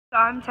So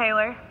I'm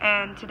Taylor,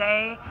 and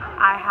today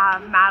I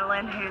have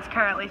Madeline, who's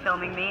currently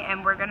filming me,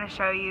 and we're going to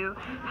show you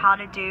how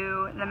to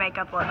do the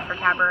makeup look for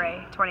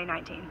Cabaret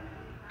 2019.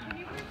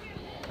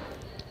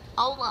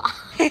 Hola.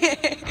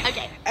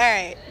 Okay.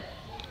 Alright.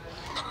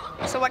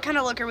 So what kind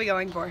of look are we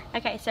going for?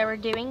 Okay, so we're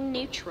doing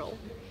neutral.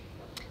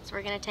 So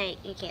we're going to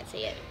take, you can't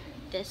see it,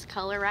 this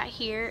color right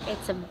here.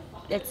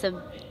 It's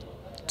a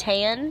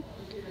tan,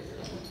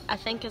 I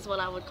think is what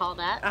I would call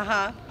that.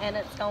 Uh-huh. And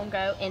it's going to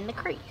go in the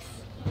crease.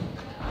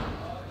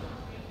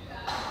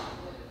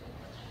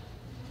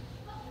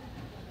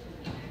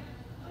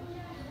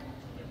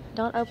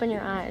 Don't open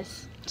your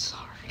eyes.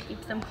 Sorry.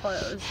 Keep them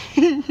closed.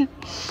 If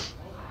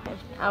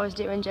I was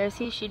doing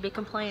Josie, she'd be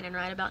complaining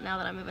right about now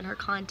that I'm moving her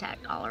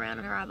contact all around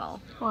in her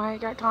eyeball. Why, I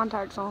got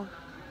contacts on.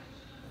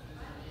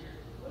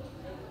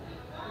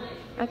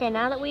 Okay,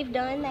 now that we've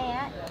done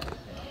that,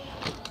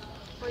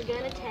 we're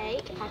gonna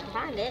take, if I can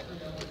find it,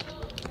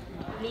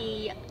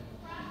 the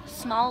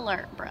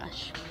smaller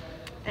brush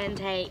and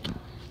take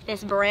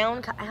this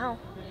brown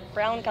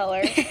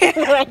color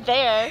right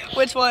there.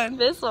 Which one?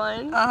 This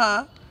one.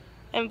 Uh-huh.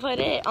 And put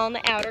it on the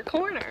outer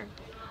corner.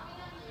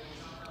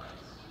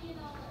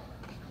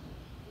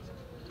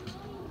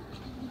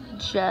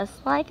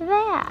 Just like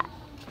that.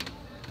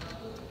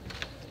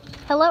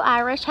 Hello,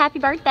 Irish. Happy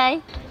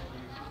birthday.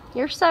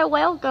 You're so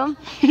welcome.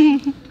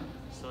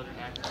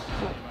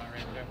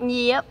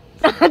 Yep.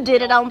 I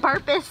did it on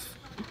purpose.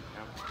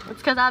 It's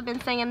because I've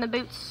been singing the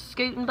Boots,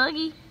 Scoot, and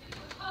Boogie.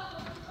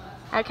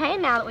 Okay,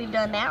 now that we've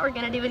done that, we're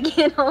going to do it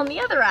again on the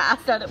other eye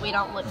so that we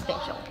don't look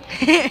special.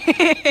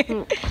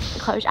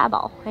 Close your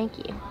eyeball. Thank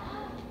you.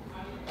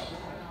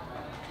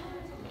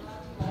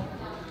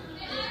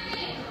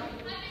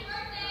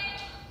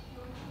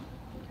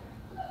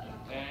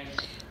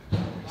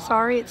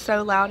 Sorry it's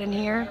so loud in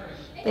here.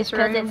 This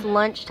room. Because it's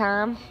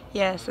lunchtime.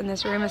 Yes, and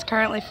this room is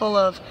currently full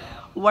of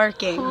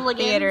working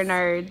Hooligans. theater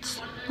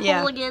nerds. Yeah.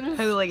 Hooligans.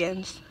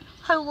 Hooligans.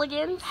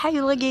 Hooligans.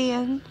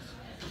 Hooligans.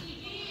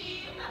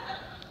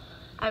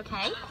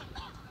 Okay.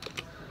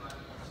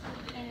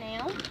 And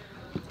now,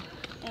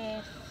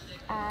 if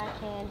I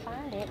can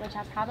find it, which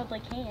I probably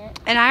can't.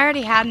 And I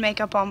already had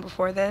makeup on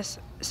before this,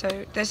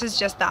 so this is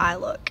just the eye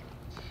look.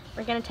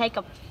 We're going to take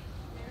a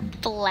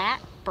flat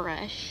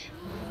brush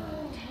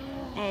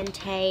and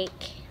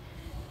take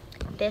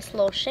this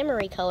little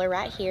shimmery color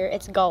right here.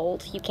 It's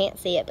gold. You can't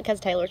see it because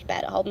Taylor's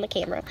bad at holding the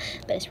camera,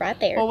 but it's right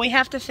there. Well, we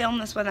have to film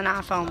this with an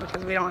iPhone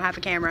because we don't have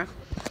a camera.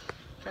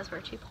 Because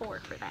we're too poor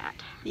for that.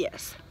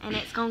 Yes. And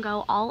it's going to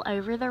go all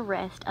over the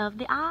rest of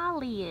the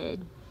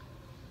eyelid.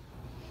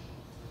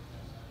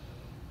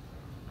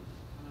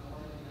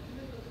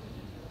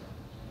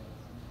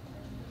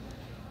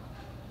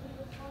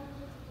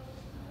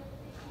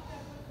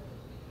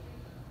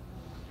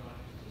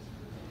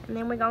 And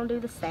then we're going to do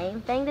the same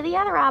thing to the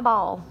other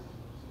eyeball.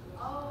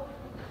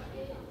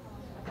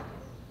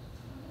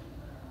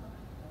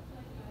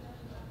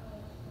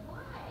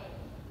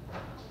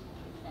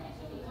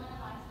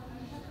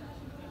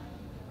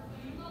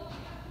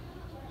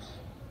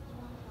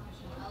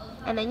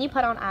 And then you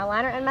put on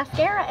eyeliner and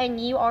mascara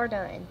and you are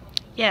done.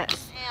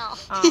 Yes.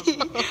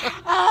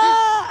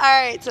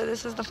 Alright, so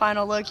this is the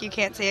final look. You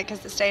can't see it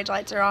because the stage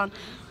lights are on.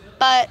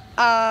 But,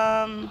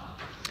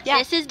 yeah.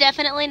 This is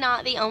definitely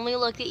not the only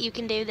look that you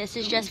can do. This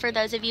is just for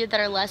those of you that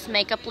are less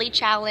makeup-ly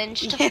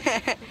challenged.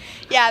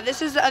 Yeah,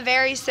 this is a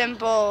very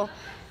simple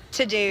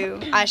to do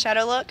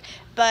eyeshadow look.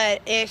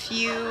 But if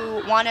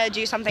you want to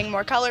do something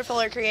more colorful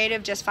or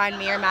creative, just find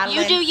me or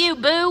Madeline. You do you,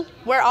 boo.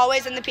 We're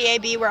always in the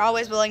PAB. We're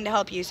always willing to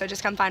help you, so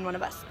just come find one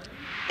of us.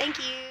 Thank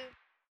you.